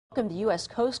Welcome the U.S.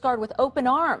 Coast Guard with open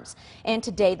arms. And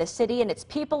today, the city and its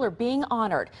people are being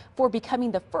honored for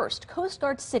becoming the first Coast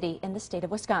Guard city in the state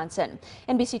of Wisconsin.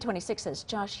 NBC 26's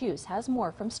Josh Hughes has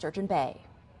more from Sturgeon Bay.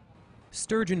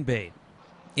 Sturgeon Bay.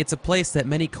 It's a place that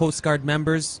many Coast Guard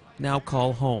members now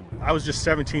call home. I was just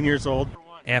 17 years old.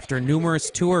 After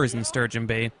numerous tours in Sturgeon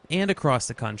Bay and across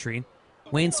the country,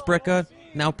 Wayne Spricka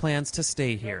now plans to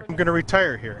stay here. I'm going to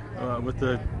retire here with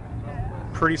a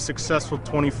pretty successful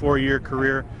 24-year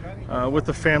career with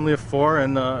a family of 4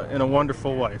 and a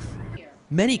wonderful wife.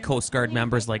 Many Coast Guard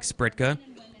members like Spritka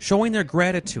showing their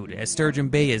gratitude as Sturgeon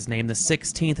Bay is named the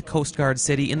 16th Coast Guard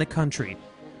city in the country,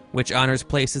 which honors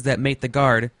places that make the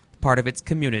Guard part of its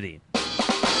community.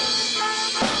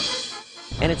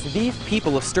 And it's these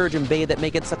people of Sturgeon Bay that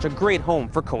make it such a great home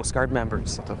for Coast Guard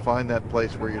members. To find that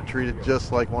place where you're treated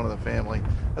just like one of the family,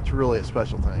 that's really a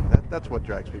special thing. That's what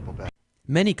drags people back.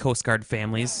 Many Coast Guard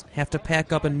families have to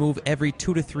pack up and move every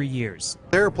 2 to 3 years.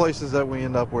 There are places that we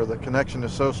end up where the connection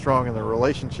is so strong and the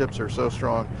relationships are so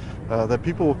strong that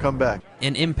people will come back.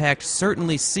 An impact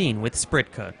certainly seen with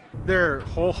Spritka. They're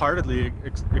wholeheartedly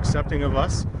accepting of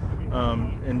us,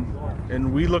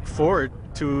 and we look forward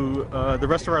to the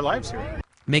rest of our lives here.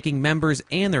 Making members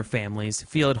and their families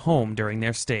feel at home during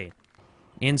their stay.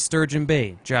 In Sturgeon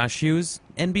Bay, Josh Hughes,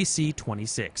 NBC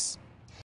 26.